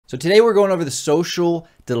So today we're going over The Social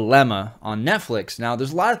Dilemma on Netflix. Now,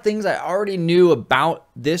 there's a lot of things I already knew about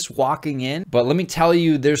this walking in, but let me tell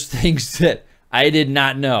you, there's things that I did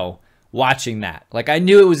not know watching that. Like, I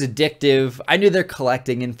knew it was addictive. I knew they're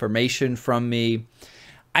collecting information from me.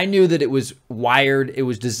 I knew that it was wired. It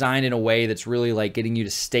was designed in a way that's really like getting you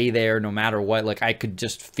to stay there no matter what. Like, I could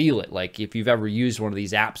just feel it. Like, if you've ever used one of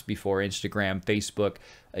these apps before, Instagram, Facebook,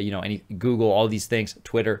 Google, all these things,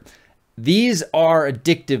 Twitter, these are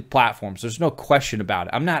addictive platforms. There's no question about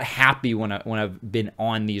it. I'm not happy when I've been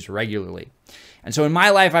on these regularly. And so in my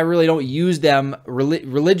life, I really don't use them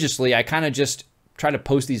religiously. I kind of just try to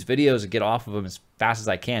post these videos and get off of them as fast as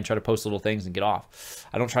I can. Try to post little things and get off.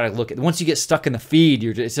 I don't try to look at, once you get stuck in the feed,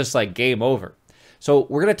 it's just like game over. So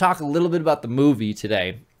we're going to talk a little bit about the movie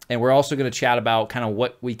today. And we're also going to chat about kind of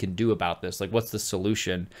what we can do about this. Like, what's the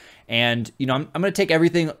solution? And, I'm going to take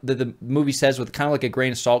everything that the movie says with kind of like a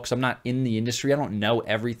grain of salt, because I'm not in the industry. I don't know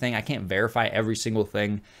everything. I can't verify every single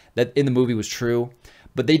thing that in the movie was true.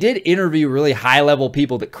 But they did interview really high-level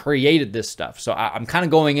people that created this stuff. So I'm kind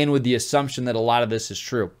of going in with the assumption that a lot of this is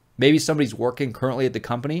true. Maybe somebody's working currently at the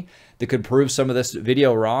company that could prove some of this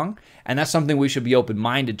video wrong. And that's something we should be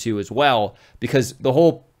open-minded to as well, because the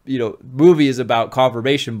whole movie is about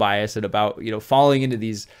confirmation bias and about, falling into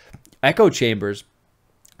these echo chambers.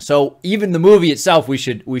 So even the movie itself, we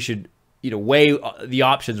should weigh the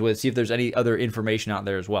options with, see if there's any other information out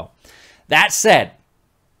there as well. That said,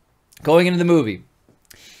 going into the movie,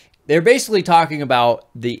 they're basically talking about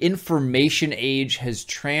the information age has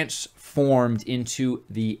transformed into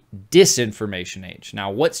the disinformation age. Now,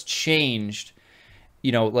 what's changed,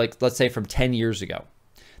 like let's say from 10 years ago?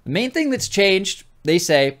 The main thing that's changed, they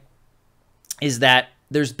say, is that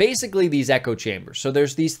there's basically these echo chambers. So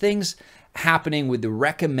there's these things happening with the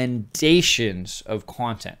recommendations of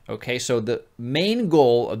content. Okay, so the main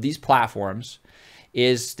goal of these platforms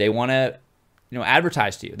is they want to,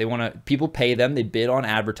 advertise to you. They want to, people pay them, they bid on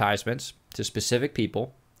advertisements to specific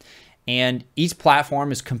people, and each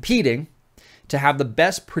platform is competing to have the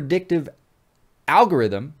best predictive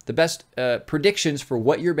algorithm, the best predictions for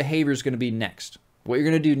what your behavior is going to be next, what you're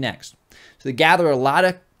going to do next. So they gather a lot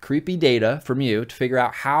of creepy data from you to figure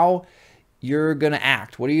out how you're going to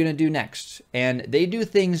act. What are you going to do next? And they do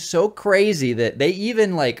things so crazy that they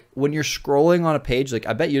even, like, when you're scrolling on a page, like,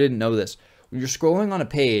 I bet you didn't know this. When you're scrolling on a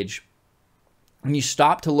page, when you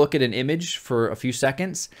stop to look at an image for a few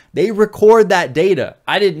seconds, they record that data.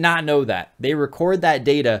 I did not know that. They record that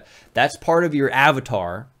data. That's part of your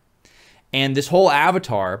avatar. And this whole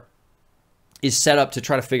avatar is set up to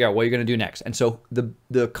try to figure out what you're going to do next. And so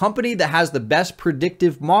the company that has the best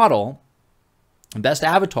predictive model, the best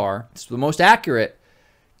avatar, it's the most accurate,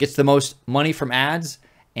 gets the most money from ads,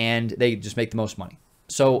 and they just make the most money.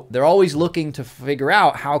 So they're always looking to figure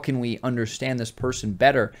out, how can we understand this person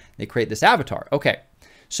better? They create this avatar. Okay,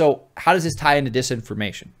 so how does this tie into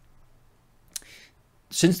disinformation?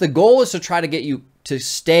 Since the goal is to try to get you to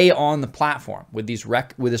stay on the platform with these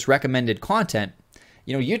with this recommended content,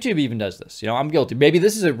 YouTube even does this. I'm guilty. Maybe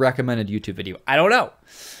this is a recommended YouTube video. I don't know.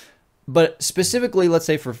 But specifically, let's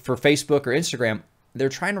say for Facebook or Instagram, they're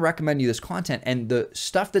trying to recommend you this content. And the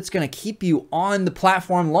stuff that's going to keep you on the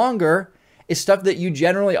platform longer is stuff that you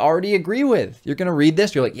generally already agree with. You're going to read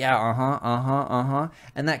this. You're like, yeah,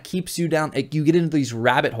 And that keeps you down. You get into these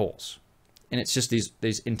rabbit holes. And it's just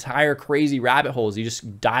these entire crazy rabbit holes. You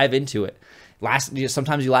just dive into it.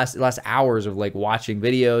 Sometimes you last hours of like watching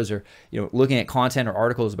videos or looking at content or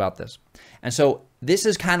articles about this. And so this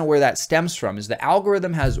is kind of where that stems from, is the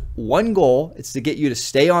algorithm has one goal. It's to get you to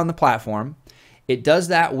stay on the platform. It does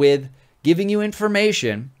that with giving you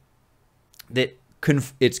information that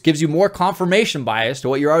it gives you more confirmation bias to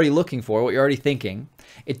what you're already looking for, what you're already thinking.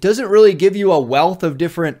 It doesn't really give you a wealth of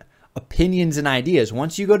different opinions and ideas.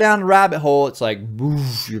 Once you go down the rabbit hole, it's like,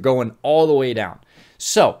 boof, you're going all the way down.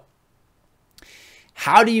 So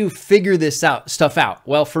how do you figure this stuff out?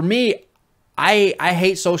 Well, for me, I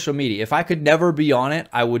hate social media. If I could never be on it,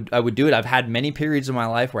 I would do it. I've had many periods in my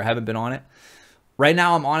life where I haven't been on it. Right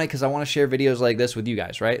now I'm on it because I want to share videos like this with you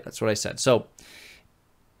guys, right? That's what I said. So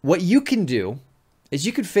what you can do is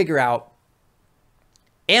you could figure out,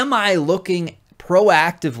 am I looking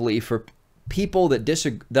proactively for people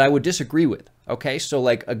that I would disagree with? Okay, so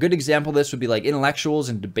like a good example of this would be like intellectuals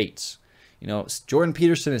and debates. Jordan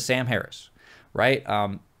Peterson and Sam Harris, right?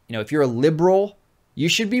 If you're a liberal, you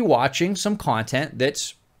should be watching some content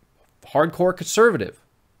that's hardcore conservative.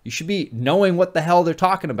 You should be knowing what the hell they're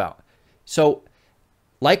talking about. So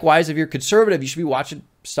likewise, if you're conservative, you should be watching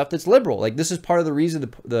stuff that's liberal. Like, this is part of the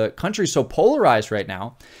reason the country is so polarized right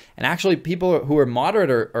now. And actually, people who are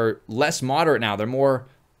moderate are less moderate now. They're more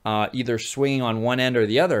either swinging on one end or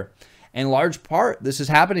the other. In large part, this is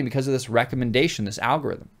happening because of this recommendation, this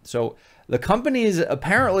algorithm. So the companies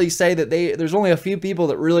apparently say that there's only a few people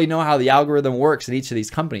that really know how the algorithm works at each of these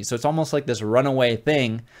companies. So it's almost like this runaway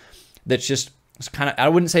thing that's just kind of, I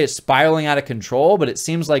wouldn't say it's spiraling out of control, but it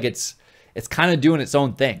seems like it's kind of doing its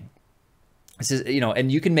own thing. This is,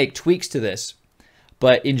 and you can make tweaks to this,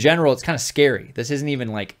 but in general, it's kind of scary. This isn't even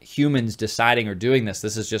like humans deciding or doing this.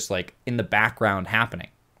 This is just like in the background happening.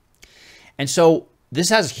 And so this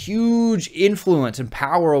has huge influence and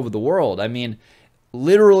power over the world. I mean,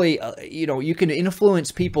 literally, you can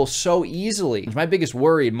influence people so easily. My biggest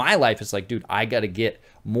worry in my life is like, dude, I got to get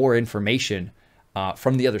more information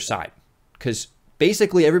from the other side, because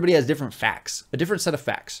basically everybody has different facts, a different set of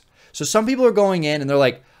facts. So some people are going in and they're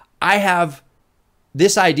like, I have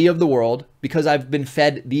this idea of the world because I've been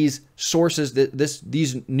fed these sources,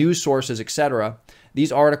 these news sources, etc.,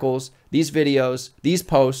 these articles, these videos, these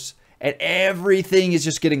posts, and everything is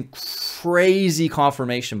just getting crazy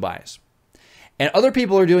confirmation bias. And other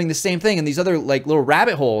people are doing the same thing in these other like little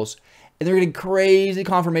rabbit holes, and they're getting crazy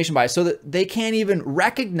confirmation bias so that they can't even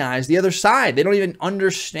recognize the other side. They don't even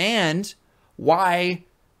understand why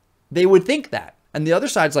they would think that. And the other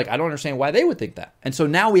side's like, I don't understand why they would think that. And so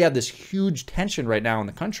now we have this huge tension right now in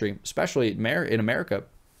the country, especially in America,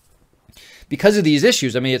 because of these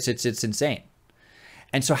issues. I mean, it's insane.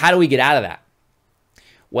 And so how do we get out of that?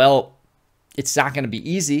 Well, it's not going to be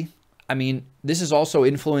easy. I mean, this has also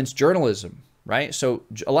influenced journalism, right? So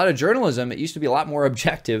a lot of journalism, it used to be a lot more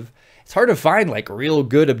objective. It's hard to find like real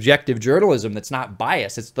good objective journalism that's not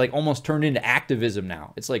biased. It's like almost turned into activism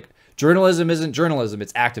now. It's like journalism isn't journalism,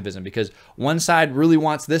 it's activism, because one side really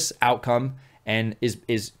wants this outcome and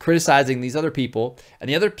is criticizing these other people, and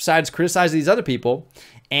the other side's criticizing these other people,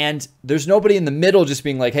 and there's nobody in the middle just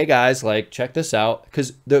being like, hey guys, like check this out,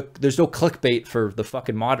 because there's no clickbait for the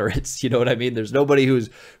fucking moderates. You know what I mean? There's nobody who's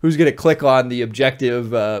gonna click on the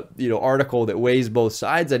objective article that weighs both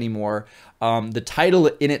sides anymore. The title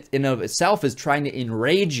in of itself is trying to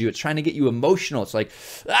enrage you. It's trying to get you emotional. It's like,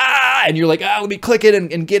 and you're like, let me click it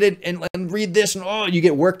and get it and read this. And you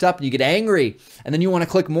get worked up and you get angry. And then you want to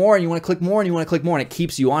click more and you want to click more and you want to click more, and it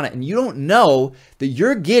keeps you on it. And you don't know that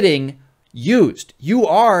you're getting used. You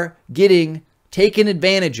are getting taken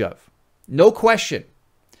advantage of. No question.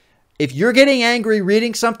 If you're getting angry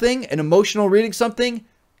reading something and emotional reading something,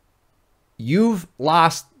 you've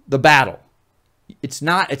lost the battle. It's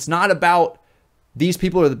not about these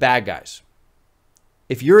people are the bad guys.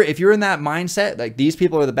 If you're in that mindset, like these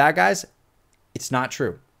people are the bad guys, it's not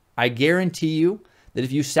true. I guarantee you that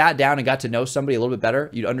if you sat down and got to know somebody a little bit better,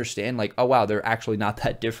 you'd understand like, oh wow, they're actually not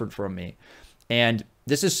that different from me. And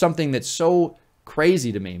this is something that's so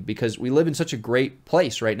crazy to me, because we live in such a great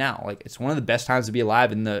place right now. Like it's one of the best times to be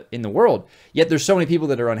alive in the world. Yet there's so many people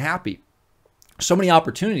that are unhappy. So many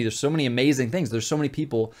opportunities, there's so many amazing things. There's so many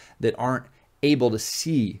people that aren't able to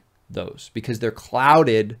see those because they're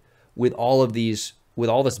clouded with all this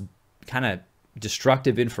kind of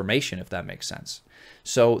destructive information, if that makes sense.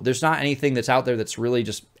 So there's not anything that's out there that's really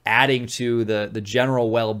just adding to the general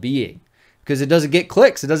well-being, because it doesn't get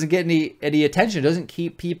clicks, it doesn't get any attention, it doesn't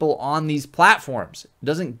keep people on these platforms, it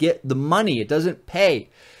doesn't get the money, it doesn't pay.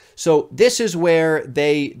 So this is where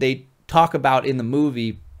they talk about in the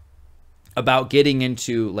movie about getting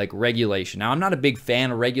into like regulation. Now, I'm not a big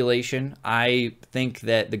fan of regulation. I think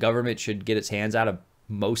that the government should get its hands out of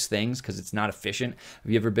most things because it's not efficient.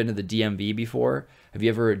 Have you ever been to the DMV before? Have you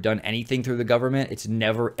ever done anything through the government? It's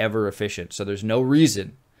never, ever efficient. So there's no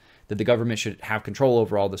reason that the government should have control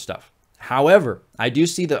over all this stuff. However, I do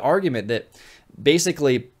see the argument that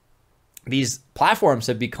basically these platforms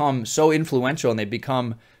have become so influential and they've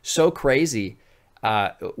become so crazy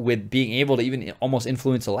with being able to even almost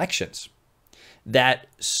influence elections, that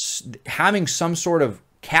having some sort of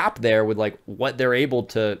cap there with like what they're able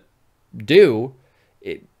to do,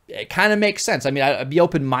 it kind of makes sense. I mean, I'd be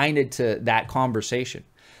open-minded to that conversation.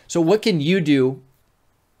 So what can you do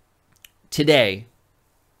today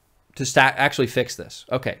to actually fix this?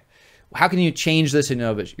 Okay. How can you change this in and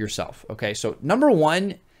of it yourself? Okay. So number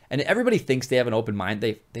one, and everybody thinks they have an open mind.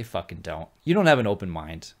 They fucking don't. You don't have an open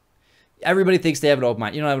mind. Everybody thinks they have an open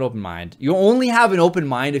mind. You don't have an open mind. You only have an open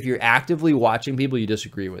mind if you're actively watching people you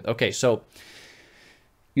disagree with. Okay, so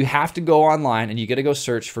you have to go online and you got to go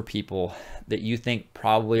search for people that you think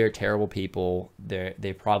probably are terrible people. They're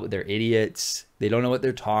idiots. They don't know what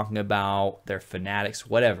they're talking about. They're fanatics,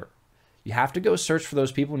 whatever. You have to go search for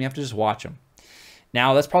those people and you have to just watch them.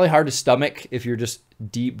 Now, that's probably hard to stomach if you're just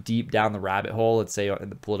deep down the rabbit hole, let's say in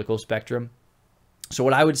the political spectrum. So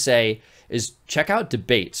what I would say is check out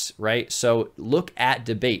debates, right? So look at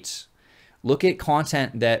debates. Look at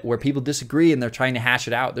content where people disagree and they're trying to hash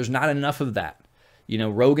it out. There's not enough of that. You know,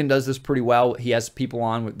 Rogan does this pretty well. He has people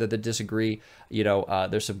on that disagree. You know,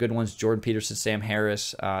 there's some good ones. Jordan Peterson, Sam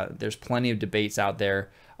Harris. There's plenty of debates out there,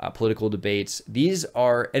 political debates. These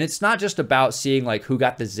are, and it's not just about seeing like who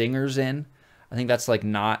got the zingers in. I think that's like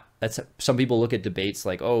not, that's, some people look at debates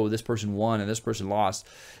like, oh, this person won and this person lost.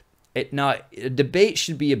 A debate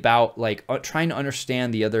should be about like trying to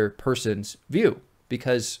understand the other person's view,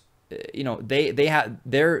 because you know, they have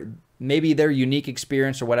maybe their unique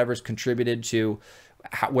experience or whatever has contributed to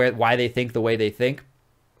why they think the way they think.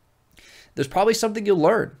 There's probably something you'll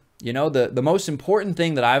learn. You know, the most important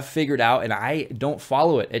thing that I've figured out, and I don't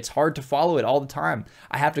follow it. It's hard to follow it all the time.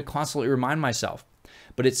 I have to constantly remind myself.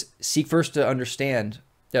 But it's seek first to understand,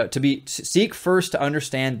 seek first to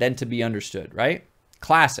understand, then to be understood, right?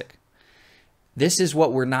 Classic. This is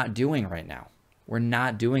what we're not doing right now. We're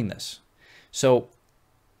not doing this. So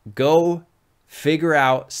go figure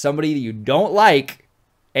out somebody that you don't like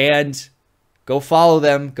and go follow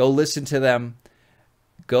them, go listen to them,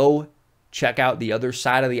 go check out the other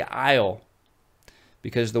side of the aisle,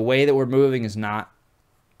 because the way that we're moving is not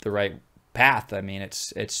the right path. I mean,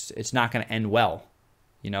 it's not going to end well.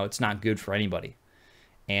 You know, it's not good for anybody.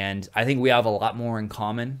 And I think we have a lot more in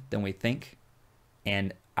common than we think.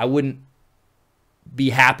 And I wouldn't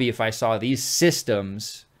be happy if I saw these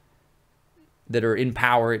systems that are in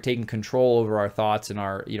power, taking control over our thoughts and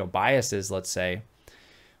our, you know, biases, let's say,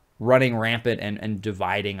 running rampant and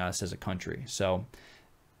dividing us as a country. So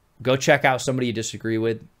go check out somebody you disagree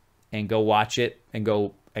with and go watch it and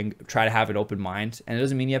go and try to have an open mind. And it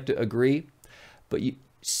doesn't mean you have to agree, but you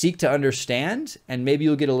seek to understand, and maybe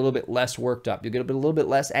you'll get a little bit less worked up. You'll get a little bit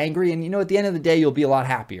less angry, and you know, at the end of the day, you'll be a lot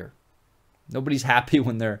happier. Nobody's happy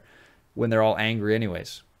when they're all angry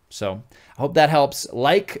anyways. So I hope that helps.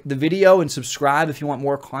 Like the video and subscribe if you want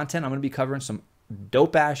more content. I'm going to be covering some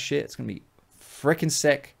dope ass shit. It's going to be freaking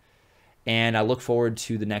sick. And I look forward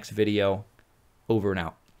to the next video. Over and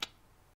out.